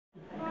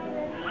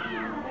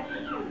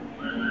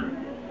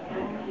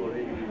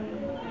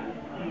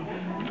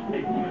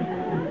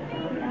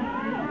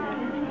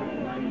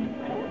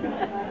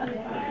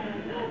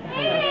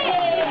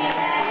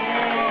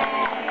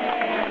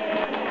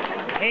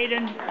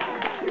Hayden.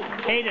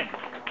 Hayden.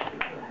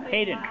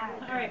 Hayden.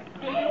 Alright.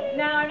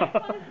 Now our next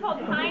one is called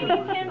Tiny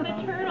Tim the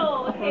Turtle.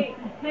 Okay.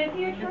 Can I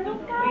see your turtle,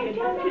 Sky?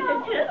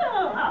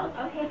 Turtle.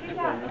 Okay, good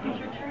job. Okay,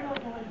 your turtle.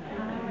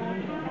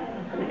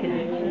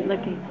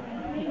 Looking.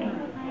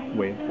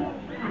 Wait.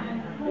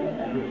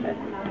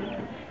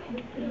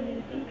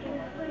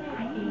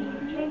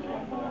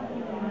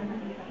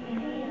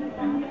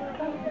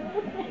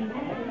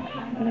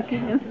 Look at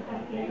him.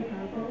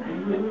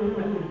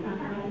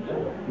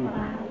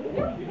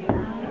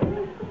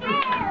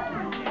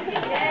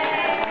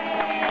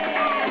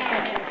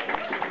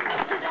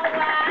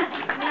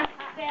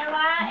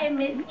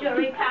 Miss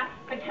Jerica,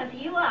 because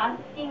you are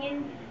singing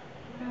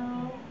so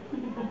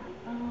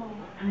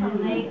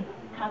I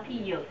copy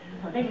you.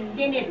 So let's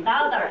sing it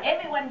louder.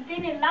 Everyone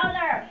sing it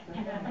louder.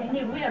 Just sing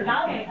it real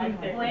loud.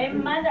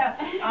 Grandmother.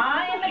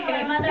 I am a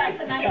grandmother. I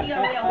cannot hear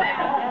real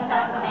well.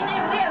 Sing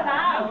it real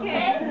loud.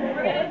 Okay?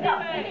 We're going to do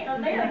it. Sing it a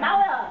little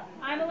louder.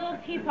 I'm a little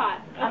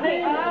teapot. I'm a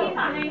little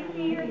teapot. Can I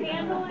see your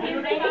handle? Are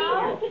you ready?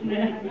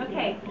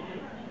 Okay.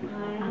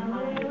 I'm a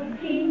little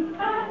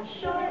teapot,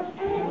 short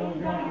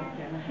and round.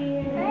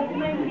 Here is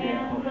my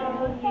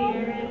handle,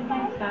 here is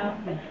my spout.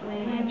 When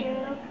a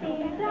little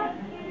teapot,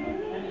 hear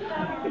me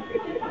shout.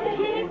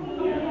 Take me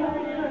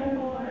over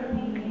for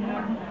me.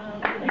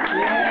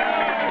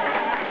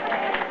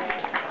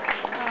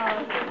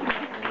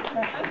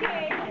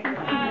 Okay.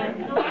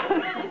 The last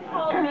one is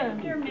called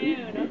Mr.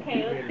 Moon. Okay,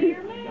 let's see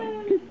your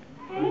moon.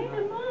 Hey,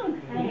 the moon.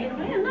 Say it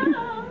real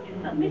loud.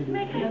 Miss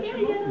May can hear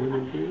you.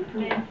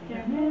 Mr.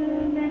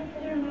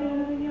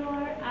 Moon,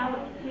 you're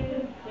out too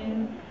soon.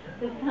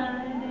 The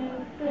sun is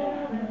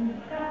still in the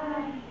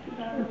sky.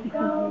 So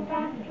go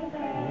back to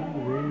bed,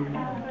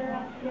 cover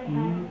up your head,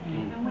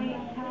 and wait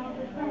till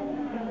the sun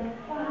goes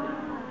by.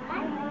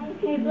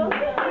 Okay, both of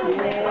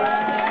you.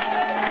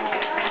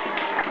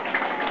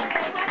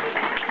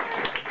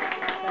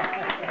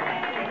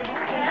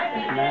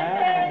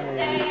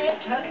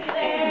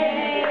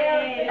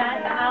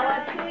 That's our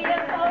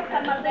 2-year-old.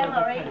 Some of them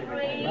are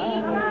 3.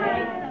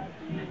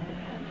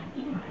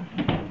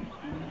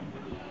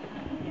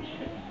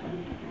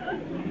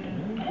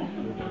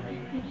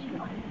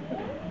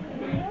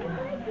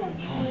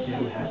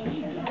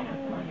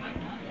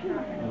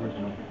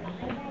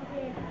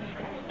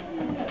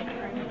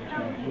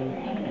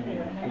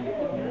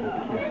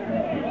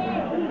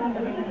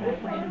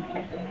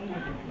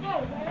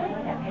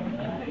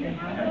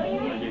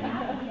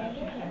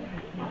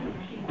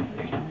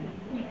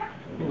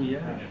 Oh,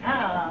 yeah.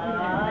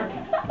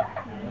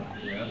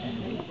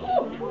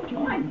 Oh,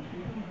 John.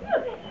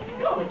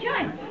 Go,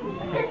 John.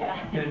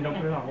 Don't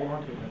put it on. Hold on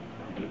to it.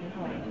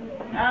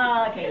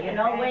 Okay, you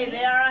know where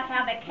they are,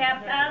 have a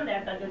captain.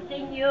 They're going to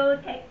sing you,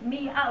 take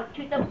me out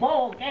to the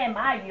ball game.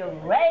 Are you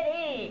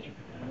ready?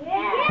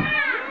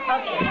 Yeah.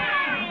 Okay.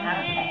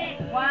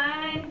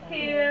 1,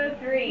 2,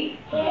 3.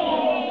 Take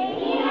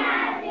me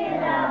out to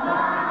the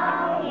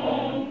ball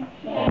game.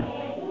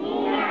 Take me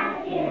out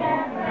to the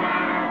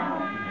ground.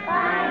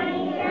 Buy me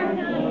some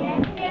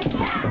peanuts to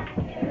pack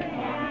to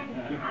town.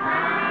 I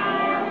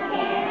don't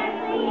care if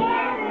we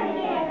ever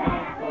get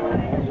back for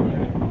it.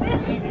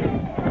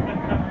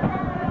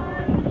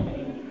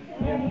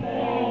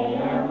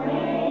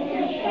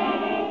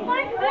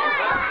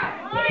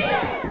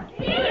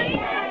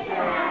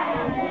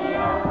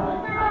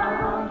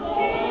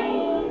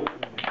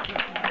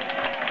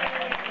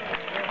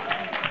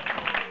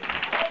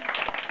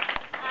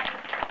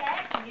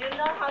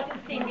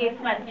 Sing this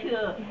one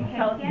too.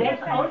 So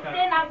let's all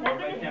stand up. We're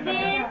going to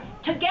sing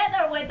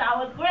together with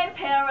our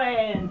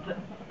grandparents.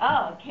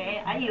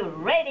 Okay, are you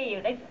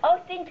ready? Let's all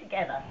sing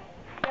together.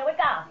 Here we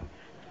go.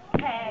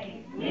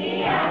 Take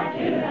me out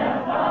to the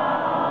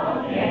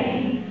ball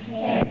game.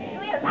 Take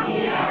me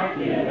out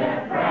to the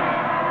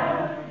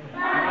crowd.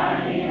 Buy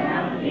me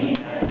some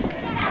peanuts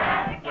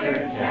and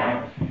Cracker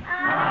Jacks. I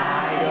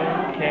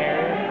don't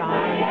care if I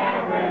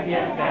ever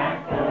get back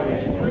for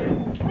it.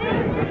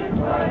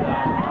 For the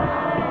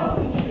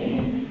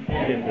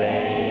If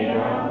they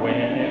don't win,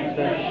 it's a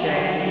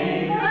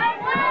shame.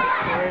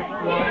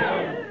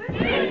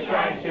 Three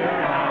strikes, you're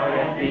out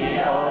at the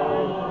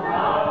old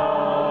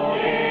ball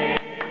game.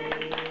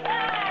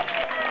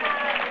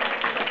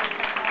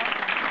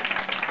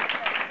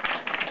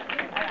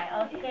 All right,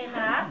 all stand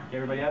up.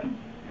 Everybody up?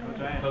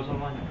 Close on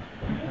one.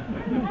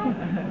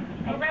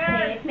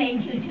 Okay,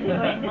 thank you to your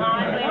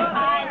mom,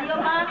 your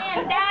mommy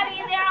and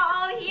daddy. They're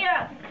all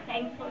here.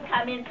 Thanks for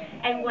coming.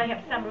 And we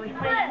have some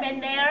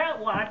refreshment there,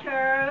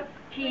 water,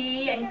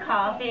 tea, and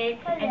coffee,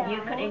 and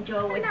you could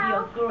enjoy with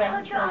your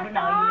grandchildren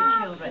or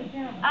your children.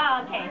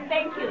 Okay,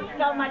 thank you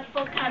so much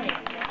for coming.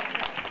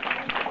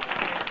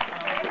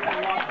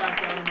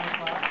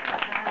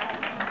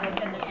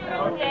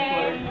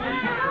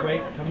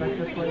 Wait, come back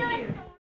this way.